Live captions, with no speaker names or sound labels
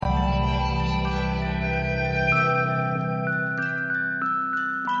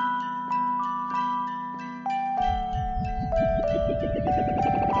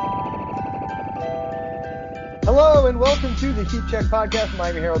and welcome to the Heat Check Podcast,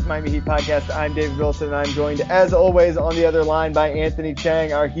 Miami Herald's Miami Heat Podcast. I'm David Wilson, and I'm joined, as always, on the other line by Anthony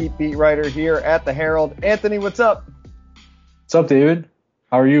Chang, our Heat beat writer here at the Herald. Anthony, what's up? What's up, David?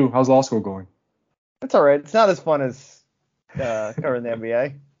 How are you? How's law school going? It's all right. It's not as fun as covering the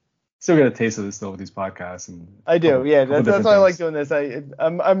NBA. Still get a taste of this, though, with these podcasts. I do, yeah. That's why I like doing this.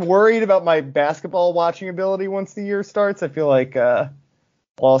 I'm worried about my basketball watching ability once the year starts. I feel like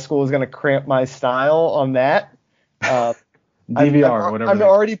law school is going to cramp my style on that. DVR, whatever. I'm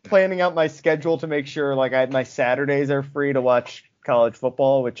already planning out my schedule to make sure my Saturdays are free to watch college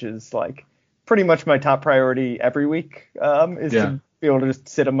football, which is like pretty much my top priority every week. To be able to just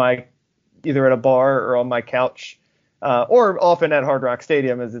sit on either at a bar or on my couch, or often at Hard Rock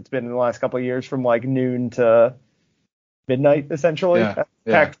Stadium, as it's been in the last couple of years, from like noon to midnight essentially.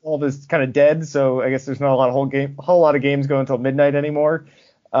 Pac-12 is kind of dead, so I guess there's not a whole lot of games going until midnight anymore.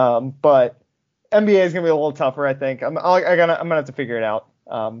 But NBA is gonna be a little tougher, I think. I'm gonna have to figure it out.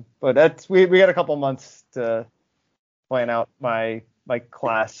 But we got a couple months to plan out my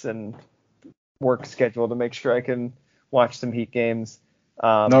class and work schedule to make sure I can watch some Heat games.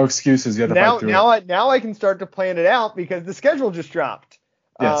 No excuses. You have to fight through it. Now I can start to plan it out because the schedule just dropped.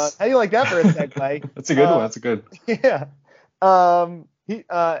 Yes. How do you like that for a segue? That's a good one. That's a good. Yeah.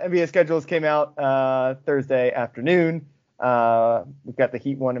 NBA schedules came out Thursday afternoon. We've got the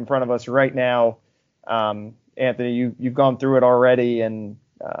Heat one in front of us right now. Anthony, you've gone through it already and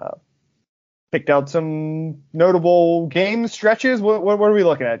picked out some notable game stretches. What are we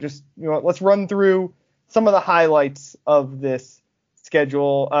looking at? Just let's run through some of the highlights of this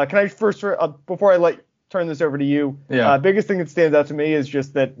schedule. Can I first, before I turn this over to you? Yeah. Biggest thing that stands out to me is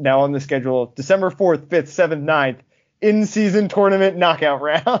just that now on the schedule, December 4th, 5th, 7th, 9th, in-season tournament knockout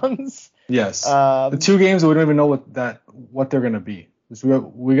rounds. Yes. The two games we don't even know what they're gonna be. So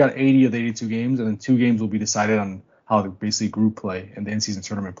we got 80 of the 82 games, and then 2 games will be decided on how the basically group play and the in-season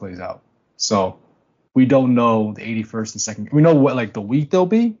tournament plays out. So we don't know the 81st and second. We know what the week they'll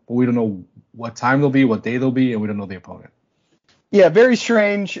be, but we don't know what time they'll be, what day they'll be, and we don't know the opponent. Yeah, very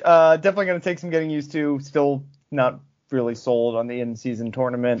strange. Definitely going to take some getting used to. Still not really sold on the in-season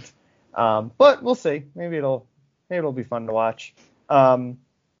tournament, but we'll see. Maybe it'll be fun to watch. Now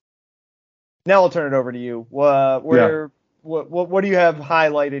I'll turn it over to you. What do you have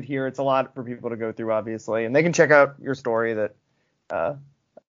highlighted here? It's a lot for people to go through, obviously, and they can check out your story that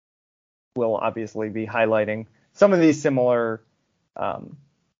will obviously be highlighting some of these similar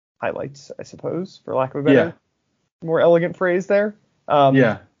highlights, I suppose, for lack of a better, more elegant phrase there.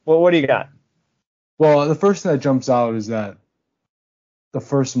 Well, what do you got? Well, the first thing that jumps out is that the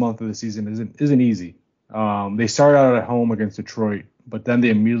first month of the season isn't easy. They start out at home against Detroit, but then they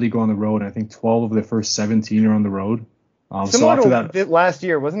immediately go on the road, and I think 12 of their first 17 are on the road. So after that, last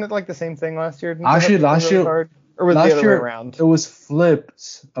year, wasn't it like the same thing last year? Actually, last year, or was it the other way around? It was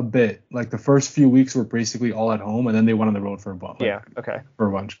flipped a bit. Like the first few weeks were basically all at home, and then they went on the road for a bunch. For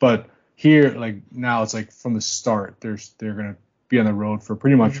a bunch. But here, now it's from the start, they're gonna be on the road for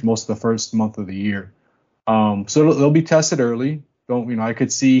pretty much most of the first month of the year. So they'll be tested early. I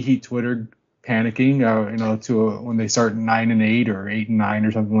could see Heat Twitter panicking, when they start 9-8 or 8-9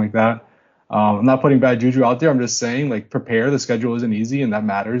 or something like that. I'm not putting bad juju out there. I'm just saying, prepare. The schedule isn't easy, and that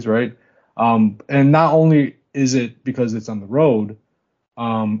matters, right? And not only is it because it's on the road,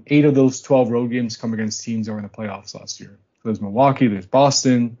 8 of those 12 road games come against teams that were in the playoffs last year. So there's Milwaukee, there's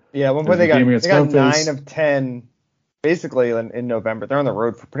Boston. Yeah, one point they got 9 of 10 basically in November. They're on the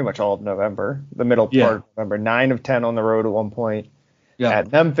road for pretty much all of November, the middle part of November. 9 of 10 on the road at one point. Yeah.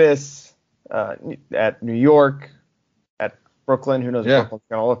 At Memphis, at New York, at Brooklyn. Who knows what Brooklyn's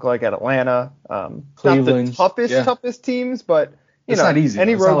going to look like? At Atlanta. Cleveland. Not the toughest teams, but it's not easy.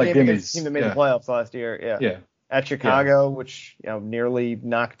 Any it's road game against a team that made the playoffs last year. Yeah. At Chicago, which nearly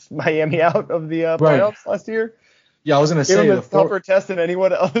knocked Miami out of the playoffs last year. Yeah, I was gonna say a tougher test than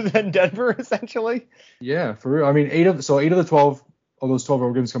anyone other than Denver, essentially. Yeah, for real. I mean, 8 of the 12 of those 12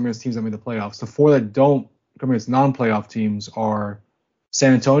 road games come against teams that made the playoffs. The 4 that don't come against non-playoff teams are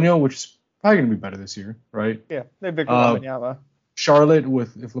San Antonio, which is probably gonna be better this year, right? Yeah, they have big Wembanyama. Charlotte,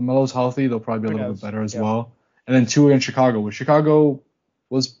 if LaMelo's healthy, they'll probably be a little bit better as well. And then 2 against Chicago, which Chicago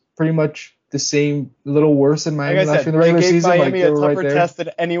was pretty much the same, a little worse than Miami last year in the regular season. Miami a tougher test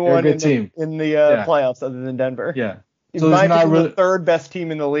than anyone in the playoffs other than Denver. Yeah. So Miami the third best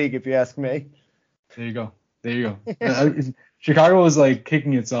team in the league, if you ask me. There you go. Chicago was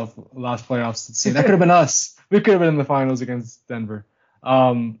kicking itself last playoffs. That could have been us. We could have been in the finals against Denver.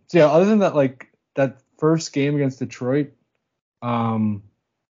 Other than that, that first game against Detroit, even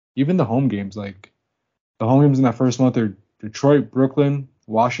the home games, the home games in that first month are Detroit, Brooklyn,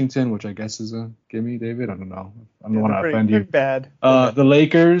 Washington, which I guess is a gimme, David. I don't know. I don't want to offend you. Bad. The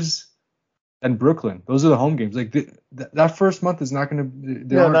Lakers and Brooklyn. Those are the home games. Like that first month is not going to.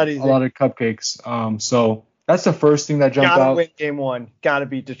 There aren't a lot of cupcakes. So that's the first thing that jumped out. Gotta win game one. Gotta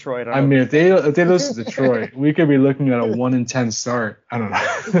beat Detroit. I mean, if they lose to Detroit, we could be looking at a 1-10 start. I don't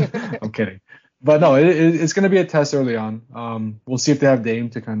know. I'm kidding. But no, it's going to be a test early on. We'll see if they have Dame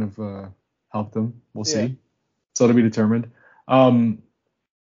to kind of help them. We'll see. So it'll be determined.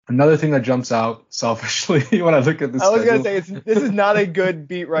 Another thing that jumps out selfishly when I look at this schedule. I was going to say, this is not a good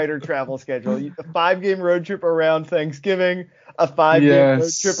beat writer travel schedule. A 5-game road trip around Thanksgiving, a 5-game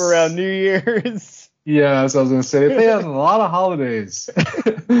road trip around New Year's. Yeah, that's what I was going to say. They play on a lot of holidays.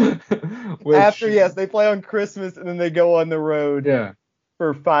 They play on Christmas, and then they go on the road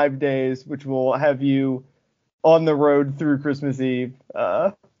for 5 days, which will have you on the road through Christmas Eve.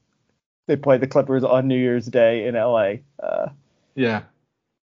 They play the Clippers on New Year's Day in LA.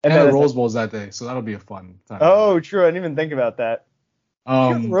 And the Rose Bowl's that day, so that'll be a fun time. Oh, true. I didn't even think about that.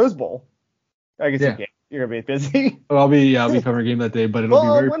 The Rose Bowl. I guess you're gonna be busy. I'll be covering a game that day, but it'll be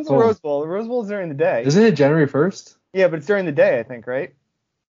very when's the Rose Bowl? The Rose Bowl is during the day. Isn't it January 1st? Yeah, but it's during the day, I think, right?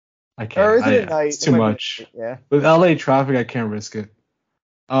 I can't. Or is it at night? It's too much. With LA traffic, I can't risk it.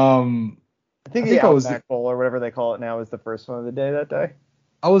 I think the Outback Bowl or whatever they call it now is the first one of the day that day.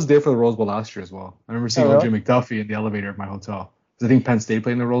 I was there for the Rose Bowl last year as well. I remember seeing O.J. McDuffie in the elevator at my hotel. I think Penn State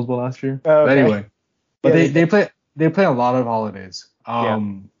played in the Rose Bowl last year. Oh, okay. But anyway, they play a lot of holidays.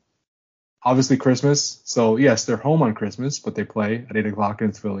 Obviously Christmas. So yes, they're home on Christmas, but they play at 8:00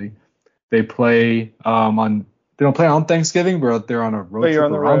 against Philly. They play they don't play on Thanksgiving, but they're on a road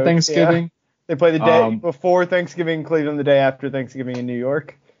trip around Thanksgiving. Yeah. They play the day before Thanksgiving in Cleveland, the day after Thanksgiving in New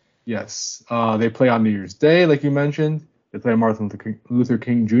York. Yes. They play on New Year's Day, like you mentioned. They play on Martin Luther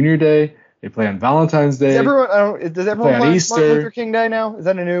King Jr. Day. They play on Valentine's Day. Does everyone play on Easter? Martin Luther King Day now? Is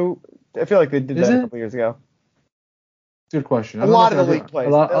that a new? I feel like they did that a couple years ago. Good question. A lot of the league plays.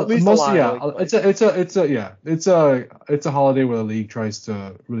 It's a holiday where the league tries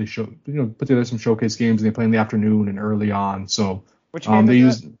to really put together some showcase games, and they play in the afternoon and early on. So which game they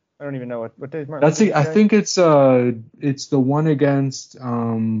use? I don't even know what day is Martin. I think it's the one against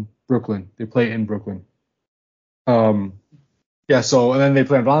Brooklyn. They play in Brooklyn. So and then they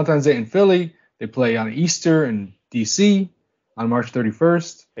play on Valentine's Day in Philly. They play on Easter in DC on March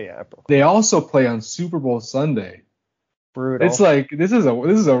 31st. Yeah. They also play on Super Bowl Sunday. Brutal. It's like this is a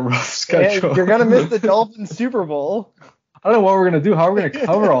rough schedule. You're gonna miss the Dolphins Super Bowl. I don't know what we're gonna do. How are we gonna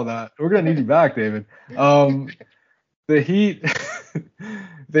cover all that? We're gonna need you back, David. The Heat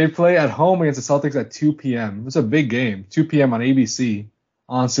they play at home against the Celtics at 2 p.m. It's a big game. 2 p.m. on ABC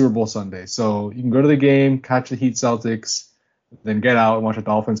on Super Bowl Sunday. So you can go to the game, catch the Heat Celtics, then get out and watch the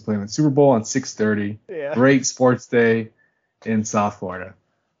Dolphins play in the Super Bowl on 6:30. Yeah. Great sports day in South Florida.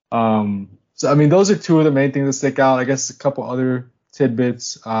 So I mean, those are two of the main things that stick out. I guess a couple other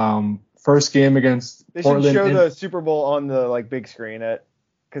tidbits. First game against Portland. They should show the Super Bowl on the big screen at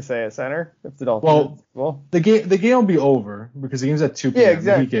Kaseya Center if the Dolphins. Well, the game will be over because the game's at 2 p.m. Yeah,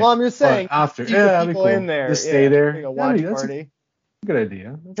 exactly. Well, I'm just saying after people cool. in there. Just stay there. Like a watch party. Good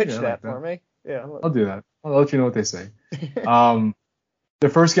idea. Pitch that for me. Yeah, I'll do that. I'll let you know what they say. The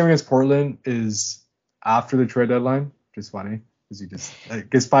first game against Portland is after the trade deadline, which is funny because you just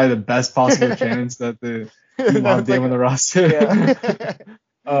it's probably the best possible chance that the team have Dame on the roster. Yeah.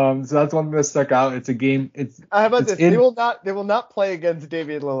 So that's one thing that stuck out. It's a game. How about this? They will not play against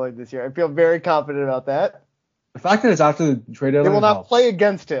Damian Lillard this year. I feel very confident about that. The fact that it's after the trade deadline. They will not play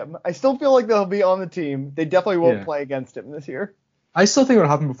against him. I still feel like they'll be on the team. They definitely won't play against him this year. I still think it'll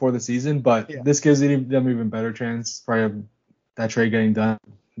happen before the season, but this gives them even better chance probably that trade getting done.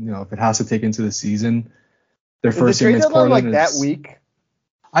 If it has to take into the season. Their first game against Portland that week.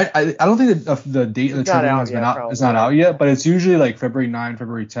 I don't think the date of the trade has been out. It's not out yet, but it's usually like February 9,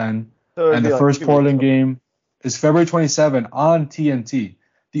 February 10, and the first Portland game is February 27 on TNT.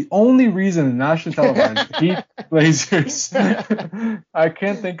 The only reason the national televised Heat Blazers, I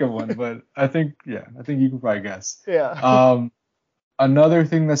can't think of one, but I think you can probably guess. Yeah. Another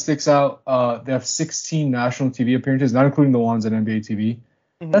thing that sticks out, they have 16 national TV appearances, not including the ones on NBA TV.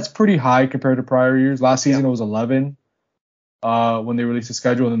 Mm-hmm. That's pretty high compared to prior years. Last season it was 11 when they released the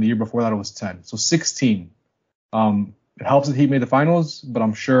schedule, and then the year before that it was 10. So 16. It helps that Heat made the finals, but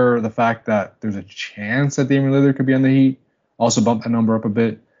I'm sure the fact that there's a chance that Damian Lillard could be on the Heat also bumped that number up a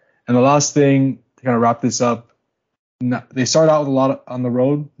bit. And the last thing to kind of wrap this up, they start out with a lot on the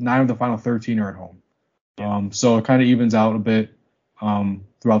road. 9 of the final 13 are at home. Yeah. So it kind of evens out a bit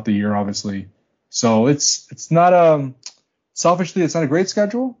throughout the year, obviously. So it's not selfishly, it's not a great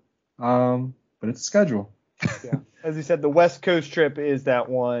schedule, but it's a schedule. Yeah. as you said, the West Coast trip is that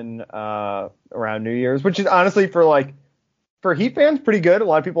one around New Year's, which is honestly for Heat fans pretty good. A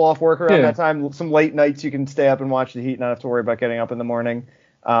lot of people off work around that time. Some late nights you can stay up and watch the Heat, not have to worry about getting up in the morning.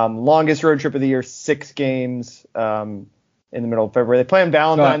 Longest road trip of the year, 6 games. In the middle of February. They play on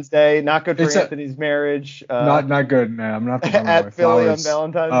Valentine's Day. Not good for Anthony's marriage. Not good, man. I'm not at Philly on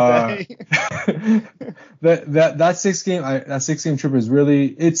Valentine's Day. that 6-game trip is really,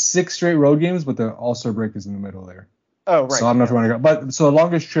 it's 6 straight road games, but the All-Star break is in the middle there. Oh, right. So I'm not sure when to go. But so the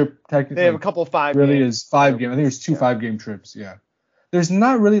longest trip technically they have a couple 5 really games. Is 5 games. I think there's 2 5-game trips. Yeah. There's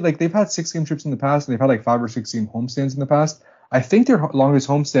not really like they've had 6-game trips in the past and they've had like 5 or 6 game homestands in the past. I think their longest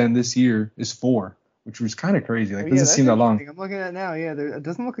homestand this year is 4. Which was kind of crazy. Like, doesn't seem that long. I'm looking at it now. Yeah, it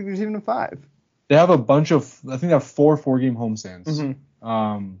doesn't look like there's even a 5. They have a bunch of, I think they have 4-game homestands. Mm-hmm.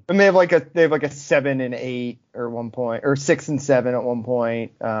 And they have like a 7 and 8 or 1 point, or 6 and 7 at one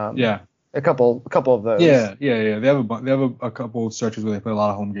point. Yeah. A couple of those. Yeah. They have a couple of stretches where they play a lot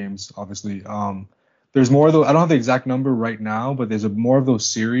of home games. Obviously. There's more of those. I don't have the exact number right now, but there's more of those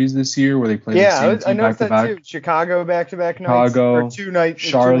series this year where they play the same team back to back. Too. Chicago back-to-back nights. Or 2 nights,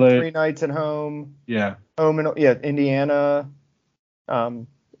 Charlotte, 2 or 3 nights at home. Yeah. Home and Indiana.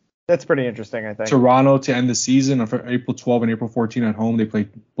 That's pretty interesting, I think. Toronto to end the season on April 12 and April 14 at home. They play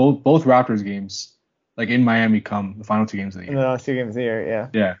both Raptors games, like in Miami, come the final 2 games of the year. The last 2 games of the year,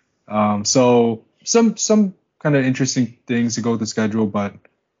 yeah. Yeah. So some kind of interesting things to go with the schedule, but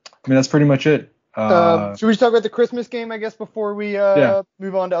I mean that's pretty much it. Should we talk about the Christmas game, I guess, before we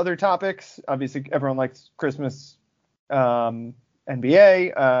move on to other topics? Obviously, everyone likes Christmas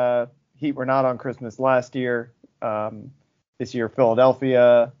NBA. Heat were not on Christmas last year. This year,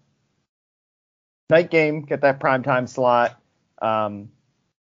 Philadelphia. Night game, get that primetime slot.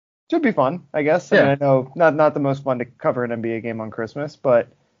 Should be fun, I guess. Yeah. I mean, I know not the most fun to cover an NBA game on Christmas, but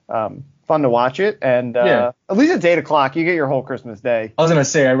fun to watch it. And at least it's 8 o'clock. You get your whole Christmas day. I was going to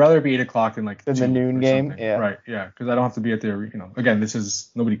say, I'd rather be 8 o'clock than like the noon game. Something. Yeah. Right. Yeah. Because I don't have to be at the arena. Again,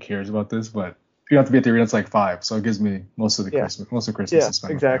 nobody cares about this, but if you have to be at the arena, it's like 5. So it gives me most of Christmas to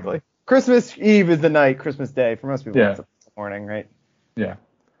spend. Exactly. Christmas Eve is the night. Christmas Day for most people. It's the morning, right? Yeah.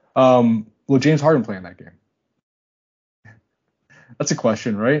 Will James Harden play in that game? That's a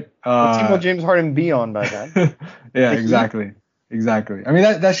question, right? What team will James Harden be on by then? Yeah, exactly. Exactly. I mean,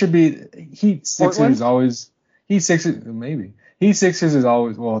 that should be Heat Sixers is always Heat Sixers maybe. Heat Sixers is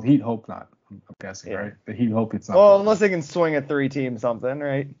always Heat hope not. I'm guessing, right? The Heat hope it's not. Well, unless they can swing a 3-team something,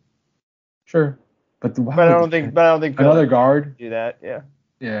 right? Sure. But I don't think another guard do that. Yeah.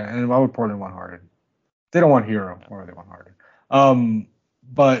 Yeah, and why would Portland want Harden? They don't want Hero, or they want Harden.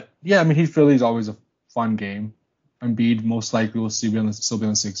 But yeah, I mean, Philly's always a fun game. Embiid most likely will still be on the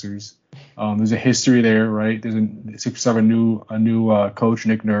Sixers. There's a history there, right? The Sixers have a new coach,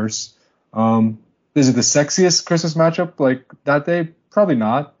 Nick Nurse. Is it the sexiest Christmas matchup like that day? Probably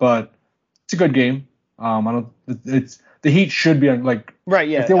not, but it's a good game. The Heat should be on right.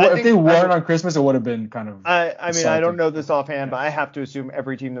 Yeah. If they weren't on Christmas, it would have been kind of. I mean, I don't know this offhand, but I have to assume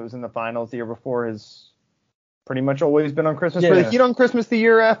every team that was in the finals the year before has pretty much always been on Christmas. Were the Heat on Christmas the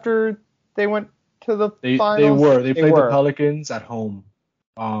year after they went to the finals? They played the Pelicans at home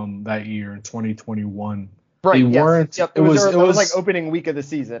that year in 2021. Right. They weren't. Yep. It was like opening week of the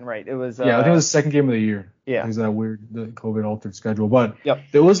season, right? It was. I think it was the second game of the year. Yeah. It was that weird, the COVID altered schedule, but yep.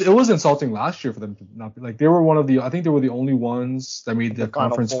 It was insulting last year for them to not be they were I think they were the only ones that made the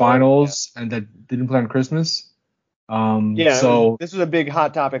conference finals and that didn't play on Christmas. So this was a big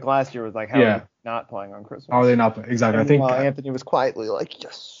hot topic last year. Was like how are they not playing on Christmas? How are they not playing? Exactly. And I think Anthony was quietly like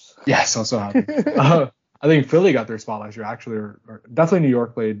yes. Yes, I'm so happy. I think Philly got their spot last year, actually, or definitely New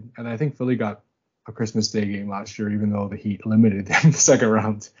York played, and I think Philly got a Christmas Day game last year, even though the Heat eliminated them in the second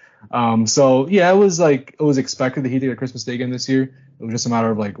round. So yeah, it was expected the Heat to get a Christmas Day game this year. It was just a matter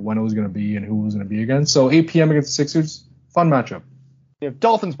of when it was going to be and who was going to be again. So 8 p.m. against the Sixers, fun matchup. Yeah,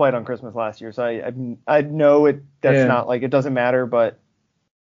 Dolphins played on Christmas last year, so I know that's not it doesn't matter, but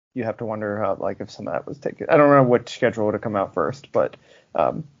you have to wonder how if some of that was taken. I don't know what schedule would have come out first, but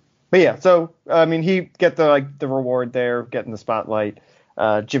yeah, so I mean he get the reward there, getting the spotlight.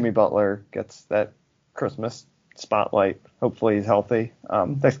 Jimmy Butler gets that Christmas spotlight. Hopefully he's healthy.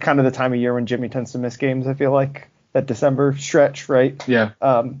 That's kind of the time of year when Jimmy tends to miss games. I feel like that December stretch, right? Yeah.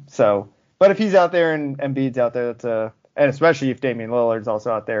 But if he's out there and Embiid's out there, and especially if Damian Lillard's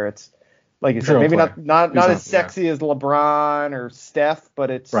also out there, it's like you said, maybe not as sexy as LeBron or Steph, but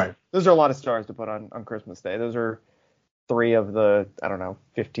those are a lot of stars to put on Christmas Day. Those are 3 of the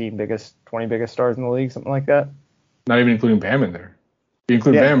 15 biggest, 20 biggest stars in the league, something like that. Not even including Bam in there. If you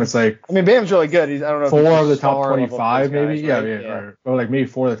include Bam, it's Bam's really good. I don't know. 4 of the top 25, maybe. Guys, right? Or maybe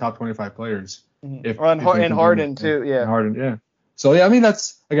 4 of the top 25 players. And Harden too, yeah. And Harden, yeah. So yeah, I mean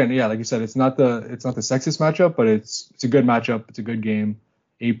that's again, yeah, like you said, it's not the sexiest matchup, but it's a good matchup. It's a good game.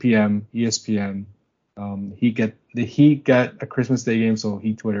 8 p.m. ESPN. The Heat get a Christmas Day game, so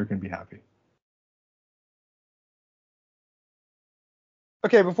Heat Twitter can be happy.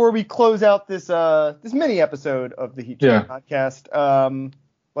 Okay, before we close out this mini episode of the Heat Check podcast,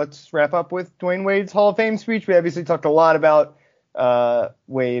 let's wrap up with Dwyane Wade's Hall of Fame speech. We obviously talked a lot about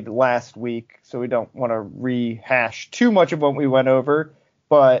Wade last week, so we don't want to rehash too much of what we went over,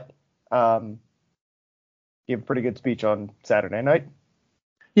 but gave a pretty good speech on Saturday night.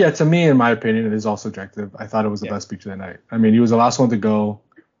 Yeah, to me, in my opinion, it is all subjective. I thought it was the best speech of the night. I mean, he was the last one to go.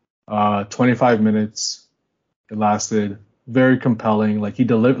 25 minutes it lasted. Very compelling. Like he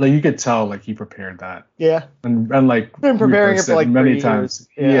delivered. Like you could tell, like he prepared that. Yeah. And like been preparing it for like many 3 times.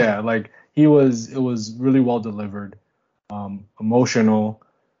 years. Yeah. Like it was really well delivered. Emotional.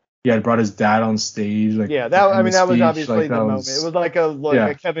 He had brought his dad on stage. Like that was obviously the moment. It was like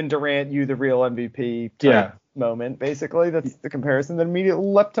a Kevin Durant, you the real MVP type moment. Basically, that's the comparison that immediately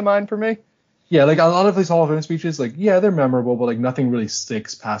leapt to mind for me. Yeah, like a lot of these Hall of Fame speeches, like they're memorable, but like nothing really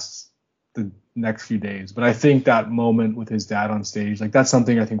sticks past the next few days. But I think that moment with his dad on stage, like that's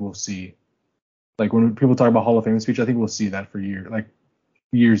something I think we'll see. Like when people talk about Hall of Fame speech, I think we'll see that for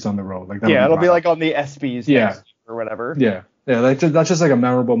years down the road. Like it'll be like on the ESPYs next or whatever. Yeah, that's just like a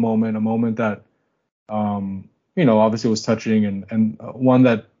memorable moment, a moment that obviously was touching and one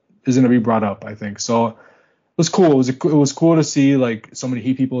that is going to be brought up, I think. So it was cool. It was cool to see like so many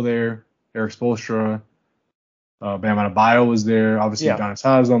Heat people there. Erik Spoelstra, Bam Adebayo was there. Obviously, Udonis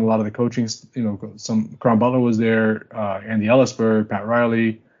Haslem, a lot of the coaching, some Caron Butler was there. Andy Ellisberg, Pat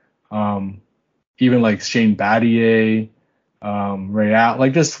Riley, even like Shane Battier, Ray Allen,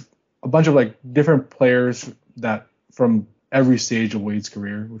 like just a bunch of like different players that from every stage of Wade's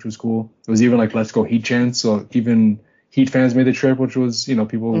career, which was cool. It was even like Let's Go Heat chants. So even Heat fans made the trip, which was,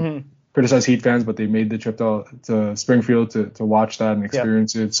 people criticize Heat fans, but they made the trip to Springfield to watch that and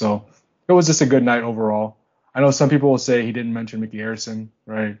experience it. So it was just a good night overall. I know some people will say he didn't mention Mickey Arison,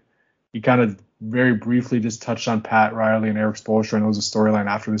 right? He kind of very briefly just touched on Pat Riley and Erik Spoelstra, and it was a storyline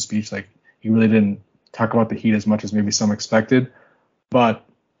after the speech. Like he really didn't talk about the Heat as much as maybe some expected. But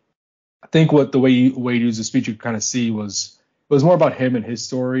I think the way Wade used the speech, you could kind of see was more about him and his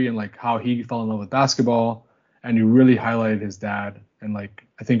story and like how he fell in love with basketball, and he really highlighted his dad. And like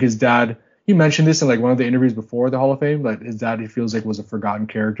I think his dad, he mentioned this in like one of the interviews before the Hall of Fame, that his dad he feels like was a forgotten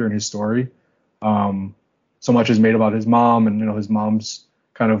character in his story. So much is made about his mom and his mom's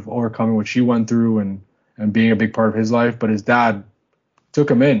kind of overcoming what she went through and being a big part of his life, but his dad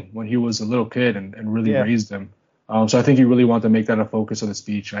took him in when he was a little kid and really raised him. So I think he really wanted to make that a focus of the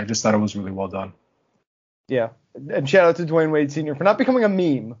speech. I just thought it was really well done. Yeah. And shout out to Dwyane Wade Sr. for not becoming a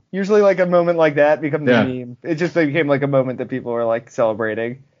meme. Usually like a moment like that becomes a meme. It just became like a moment that people are like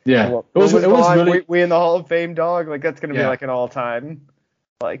celebrating. Yeah. It was really we in the Hall of Fame, dog. Like that's going to be like an all-time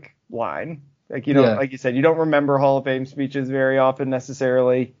like line. Like like you said, you don't remember Hall of Fame speeches very often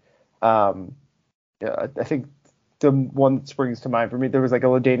necessarily. I think the one that springs to mind for me, there was like a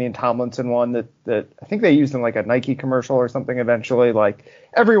LaDainian Tomlinson one that I think they used in like a Nike commercial or something eventually. Like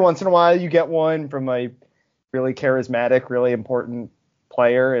every once in a while you get one from a really charismatic, really important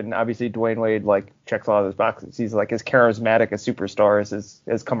player, and obviously Dwyane Wade like checks a lot of those boxes. He's like as charismatic a superstar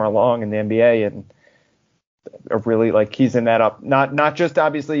as come along in the NBA, and really like he's in that up. Not just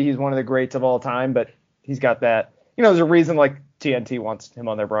obviously he's one of the greats of all time, but he's got that. There's a reason like TNT wants him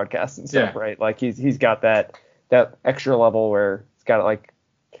on their broadcasts and stuff, right? Like he's got that extra level where he's got like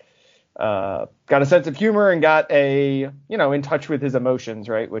got a sense of humor and got a in touch with his emotions,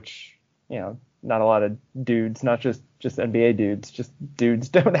 right? Which not a lot of dudes, not just NBA dudes, just dudes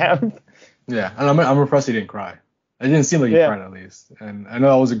don't have. Yeah, and I'm impressed he didn't cry. It didn't seem like he cried at least. And I know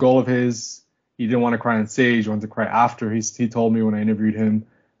that was a goal of his. He didn't want to cry on stage. He wanted to cry after. He told me when I interviewed him.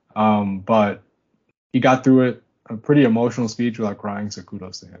 But he got through it. A pretty emotional speech without crying, so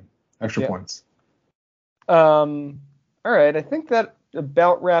kudos to him. Extra points. All right, I think that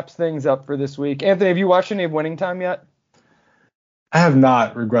about wraps things up for this week. Anthony, have you watched any of Winning Time yet? I have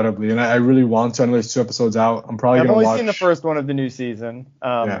not, regrettably, and I really want to. I know there's 2 episodes out. I'm probably going to watch. I've only seen the first one of the new season.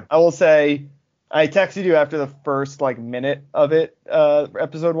 I will say I texted you after the first minute of it,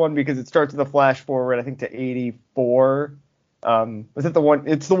 episode 1, because it starts with a flash forward, I think, to 84. Was it the one?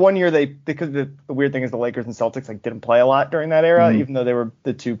 It's the one year because the weird thing is the Lakers and Celtics didn't play a lot during that era, even though they were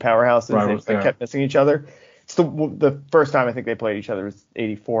the 2 powerhouses. Right, they kept missing each other. It's the first time I think they played each other was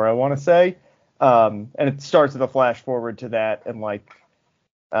 84, I want to say. And it starts with a flash forward to that, and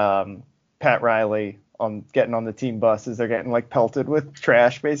Pat Riley on getting on the team bus as they're getting like pelted with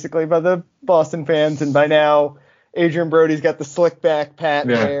trash basically by the Boston fans. And by now, Adrian Brody's got the slick back Pat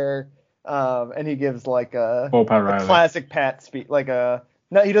hair, and he gives like a classic Pat speech, like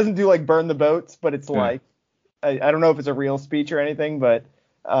no, he doesn't do like burn the boats, but it's like I don't know if it's a real speech or anything, but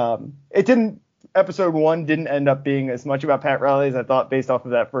it didn't. Episode 1 didn't end up being as much about Pat Riley as I thought based off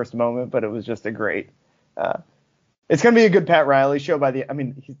of that first moment, but it was just a great. It's gonna be a good Pat Riley show.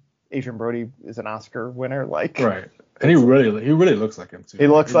 Adrian Brody is an Oscar winner, like right, and he really looks like him too. He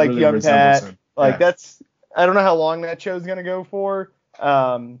looks like really young Pat. Him. Like that's I don't know how long that show's gonna go for.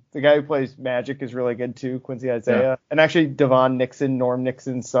 The guy who plays Magic is really good too, Quincy Isaiah, and actually Devon Nixon, Norm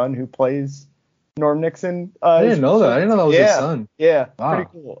Nixon's son, who plays Norm Nixon. I didn't know that. I didn't know that was his son. Yeah, wow. Pretty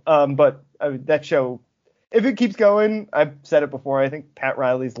cool. But that show, if it keeps going, I've said it before, I think Pat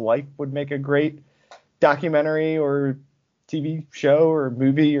Riley's life would make a great documentary or TV show or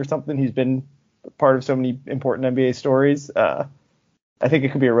movie or something. He's been part of so many important NBA stories. I think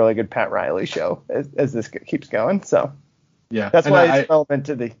it could be a really good Pat Riley show as this keeps going. So yeah, that's why it's relevant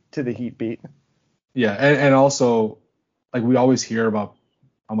to the Heat beat. Yeah, and also like we always hear about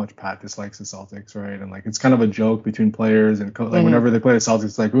how much Pat dislikes the Celtics, right? And like it's kind of a joke between players and like whenever they play the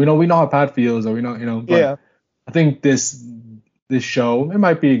Celtics, like we know how Pat feels, or we know. But I think this show, it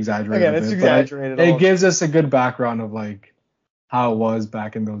might be exaggerated. Again, it's exaggerated. It gives us a good background of like how it was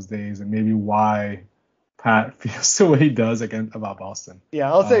back in those days and maybe why Pat feels the way he does about Boston. Yeah,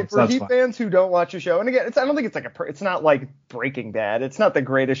 I'll say for Heat fans who don't watch the show, and again, I don't think it's like it's not like Breaking Bad. It's not the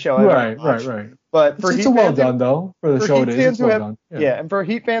greatest show I've ever watched. Right. But for Heat fans, well done though. For the show it is, it's well done. Yeah, and for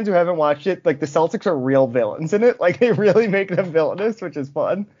Heat fans who haven't watched it, like the Celtics are real villains in it. Like they really make them villainous, which is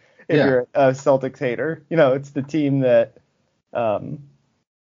fun if you're a Celtics hater. It's the team that,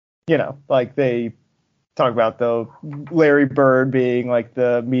 like they talk about though Larry Bird being like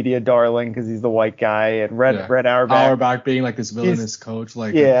the media darling because he's the white guy, and Red Auerbach being like this villainous coach,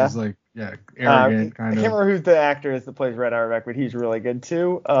 like he's like arrogant kind of. I can't remember who the actor is that plays Red Auerbach, but he's really good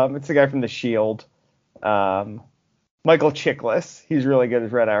too. It's the guy from The Shield, Michael Chiklis. He's really good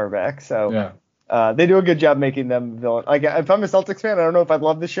as Red Auerbach. So they do a good job making them villain. Like if I'm a Celtics fan, I don't know if I'd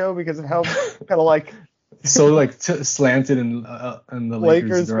love the show because of how kind of like so like slanted in the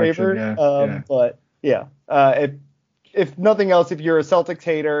Lakers favor. But yeah, if nothing else, if you're a Celtics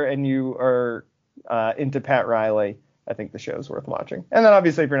hater and you are into Pat Riley, I think the show's worth watching. And then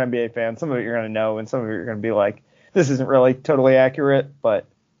obviously if you're an NBA fan, some of it you're going to know and some of it you're going to be like, this isn't really totally accurate, but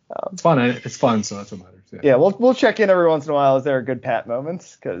it's fun. It's fun, so that's what matters. Yeah, we'll check in every once in a while. Is there good Pat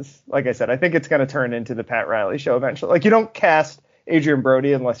moments? Because like I said, I think it's going to turn into the Pat Riley show eventually. Like you don't cast Adrian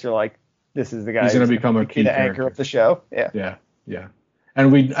Brody unless you're like, this is the guy who's going to become a key anchor of the show. Yeah.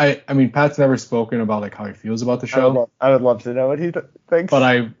 And I mean, Pat's never spoken about like how he feels about the show. I would love to know what he thinks. But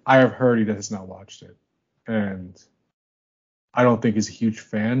I have heard he has not watched it, and I don't think he's a huge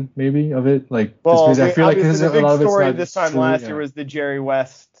fan maybe of it. Like, just because I feel like the big story this time last year was the Jerry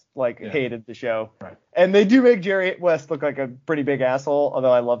West hated the show, right? And they do make Jerry West look like a pretty big asshole.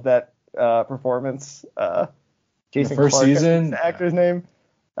 Although I love that performance. Jason the first Clarke, season, the actor's name.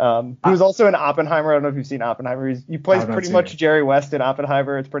 He was also in Oppenheimer. I don't know if you've seen Oppenheimer. He plays pretty much Jerry West in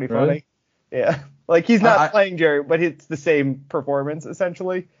Oppenheimer. It's pretty funny. Really? Yeah. Like he's not playing Jerry, but it's the same performance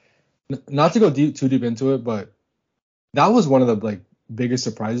essentially. Not to go too deep into it, but that was one of the like biggest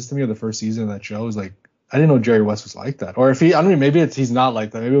surprises to me of the first season of that show. Is like I didn't know Jerry West was like that. Or if I don't know, maybe he's not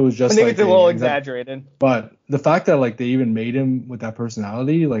like that. Maybe it was just I think it's a little exaggerated. But the fact that like they even made him with that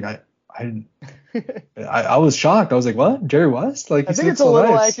personality, like I was shocked. I was like, what? Jerry West? Like I think it's a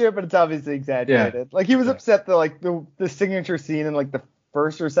little accurate, but it's obviously exaggerated. Yeah. Like he was upset that like the signature scene in like the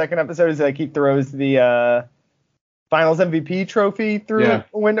first or second episode is like he throws the Finals MVP trophy through a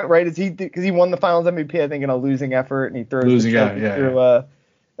window, right? Because he won the Finals MVP I think in a losing effort, and he throws the trophy through a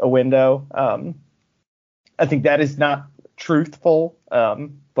window. I think that is not truthful,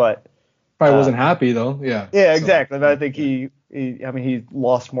 but probably wasn't happy though. Yeah. Yeah, exactly. But I think he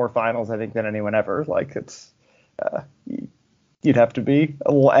lost more finals, I think, than anyone ever. Like, it's you'd have to be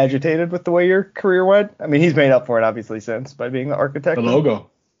a little agitated with the way your career went. I mean, he's made up for it, obviously, since by being the architect. The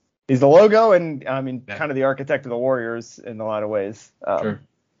logo. He's the logo, and, I mean, kind of the architect of the Warriors in a lot of ways. Sure.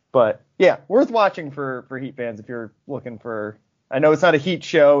 But, yeah, worth watching for Heat fans if you're looking for – I know it's not a Heat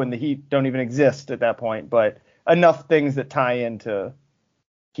show, and the Heat don't even exist at that point, but enough things that tie into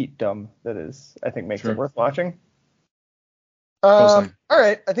Heatdom that is, I think, makes it worth watching. All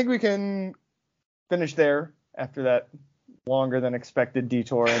right, I think we can finish there after that longer than expected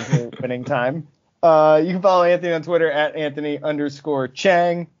detour into winning time. You can follow Anthony on Twitter at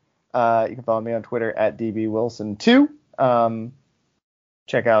Anthony_Chang. You can follow me on Twitter at DBWilson2.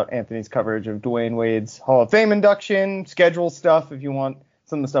 check out Anthony's coverage of Dwayne Wade's Hall of Fame induction, schedule stuff if you want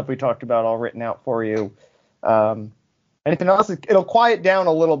some of the stuff we talked about all written out for you. Anything else? It'll quiet down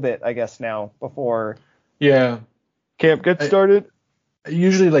a little bit, I guess, now before camp gets started.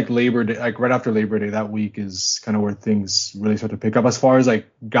 Usually like Labor Day, like right after Labor Day, that week is kind of where things really start to pick up as far as like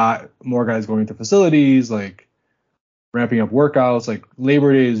more guys going to facilities, like ramping up workouts. Like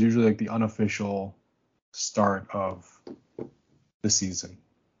Labor Day is usually like the unofficial start of the season,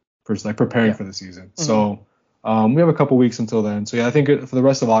 first like preparing for the season. Mm-hmm. So we have a couple weeks until then. So yeah, I think for the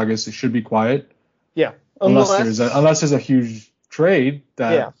rest of August it should be quiet. Yeah, unless there's a huge trade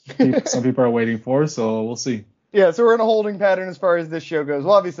that some people are waiting for. So we'll see. Yeah, so we're in a holding pattern as far as this show goes.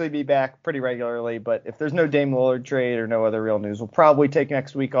 We'll obviously be back pretty regularly, but if there's no Dame Lillard trade or no other real news, we'll probably take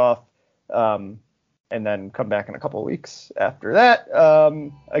next week off, and then come back in a couple of weeks after that.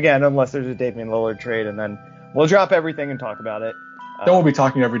 Again, unless there's a Damian Lillard trade, and then we'll drop everything and talk about it. Then we'll be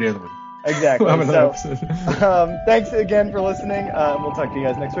talking every day of the week. Exactly. So, thanks again for listening. We'll talk to you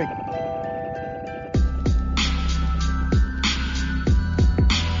guys next week.